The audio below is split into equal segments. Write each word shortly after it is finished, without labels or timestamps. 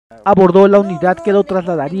abordó la unidad que lo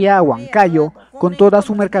trasladaría a Huancayo con toda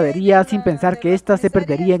su mercadería sin pensar que ésta se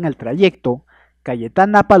perdería en el trayecto.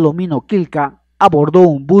 Cayetana Palomino Quilca abordó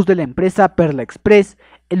un bus de la empresa Perla Express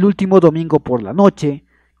el último domingo por la noche,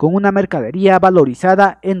 con una mercadería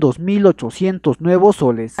valorizada en 2.800 nuevos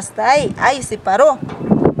soles. Hasta ahí se paró.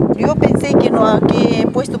 Yo pensé que no, aquí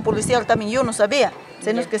puesto policial también, yo no sabía,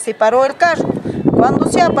 sino que se paró el carro. Cuando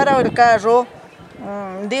se ha parado el carro,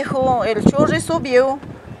 dijo, el chofer subió,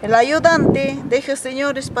 el ayudante dijo,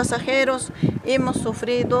 señores pasajeros, hemos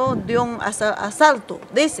sufrido de un asalto,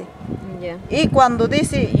 dice. Y cuando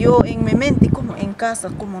dice, yo en mi mente, como en casa,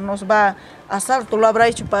 como nos va asalto, lo habrá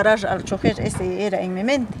hecho parar al chofer, ese era en mi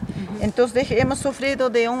mente. Entonces dije, hemos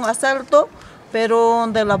sufrido de un asalto, pero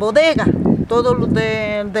de la bodega. Todo lo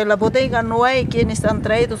de la bodega no hay quienes han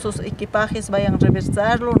traído sus equipajes, vayan a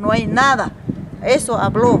reversarlo, no hay nada. Eso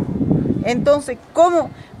habló. Entonces,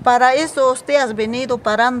 ¿cómo para eso usted has venido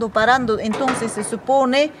parando? Entonces se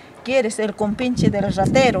supone que eres el compinche del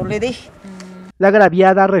ratero, le dije. La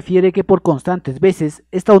agraviada refiere que por constantes veces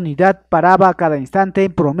esta unidad paraba a cada instante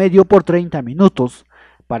en promedio por 30 minutos.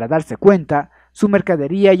 Para darse cuenta, su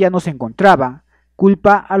mercadería ya no se encontraba.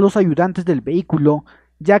 Culpa a los ayudantes del vehículo,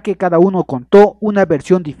 ya que cada uno contó una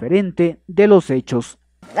versión diferente de los hechos.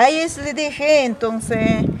 Ahí le dije,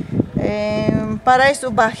 entonces, para eso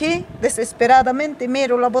bajé desesperadamente,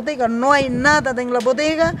 miro la bodega, no hay nada en la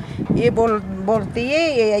bodega, y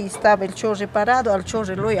volteé y ahí estaba el chorre parado, al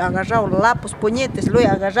chorre lo he agarrado, lapos, puñetes, lo he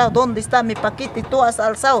agarrado, ¿dónde está mi paquete? Tú has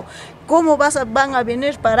alzado, ¿cómo van a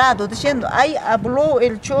venir parados? Diciendo, ahí habló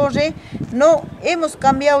el chorre, no, hemos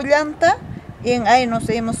cambiado llanta, y ahí nos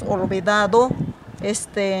hemos olvidado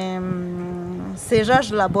cerrar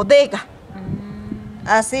la bodega,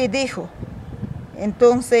 así dijo.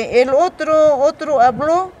 Entonces el otro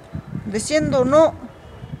habló diciendo no,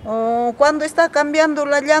 cuando está cambiando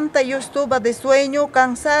la llanta yo estuve de sueño,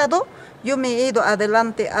 cansado, yo me he ido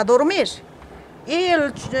adelante a dormir. Y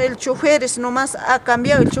el chofer nomás ha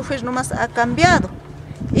cambiado,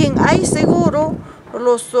 Y ahí seguro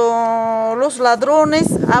los ladrones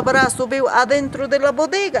habrá subido adentro de la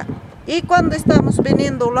bodega. Y cuando estamos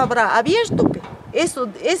viniendo lo habrá abierto. Eso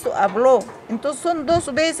habló. Entonces son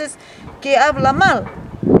 2 veces que habla mal.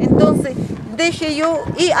 Entonces dije yo,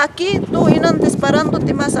 y aquí tú antes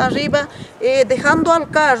parándote más arriba, dejando al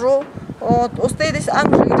carro, ustedes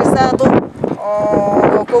han regresado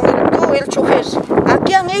con el chofer.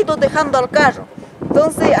 Aquí han ido dejando al carro.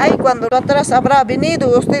 Entonces ahí cuando atrás habrá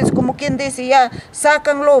venido, ustedes como quien dice, ya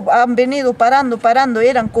sácanlo, han venido parando,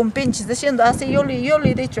 eran compinches, diciendo así, yo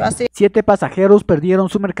le he dicho así. 7 pasajeros perdieron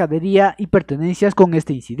su mercadería y pertenencias con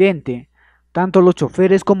este incidente. Tanto los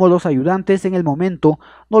choferes como los ayudantes en el momento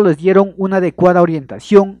no les dieron una adecuada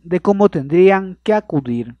orientación de cómo tendrían que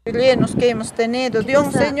acudir. Llenos que hemos tenido de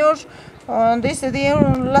un señor,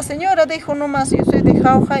 la señora dijo nomás, yo soy de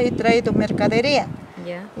Jauja y he traído mercadería.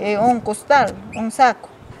 Un costal, un saco.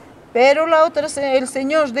 Pero la otra, el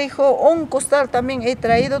señor dijo, un costal también he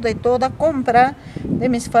traído de toda compra de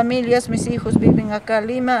mis familias, mis hijos viven acá en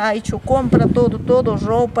Lima, ha hecho compra, todo,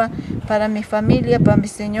 ropa para mi familia, para mi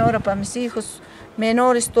señora, para mis hijos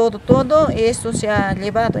menores, todo, eso se ha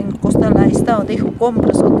llevado en el costal, ha estado, dijo,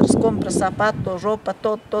 otras compras, zapatos, ropa,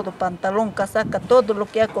 todo, pantalón, casaca, todo lo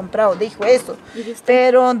que ha comprado, dijo eso.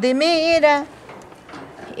 Pero de mí era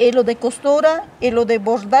lo de costura, lo de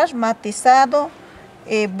bordar, matizado,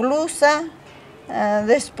 blusa,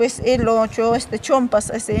 después lo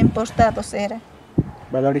chompas, importados era.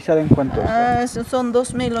 ¿Valorizado en cuánto? Son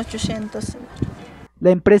 2.800. La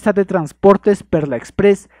empresa de transportes Perla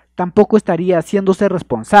Express tampoco estaría haciéndose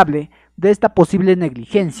responsable de esta posible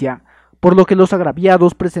negligencia, por lo que los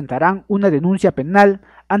agraviados presentarán una denuncia penal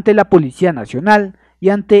ante la Policía Nacional y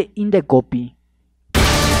ante Indecopi.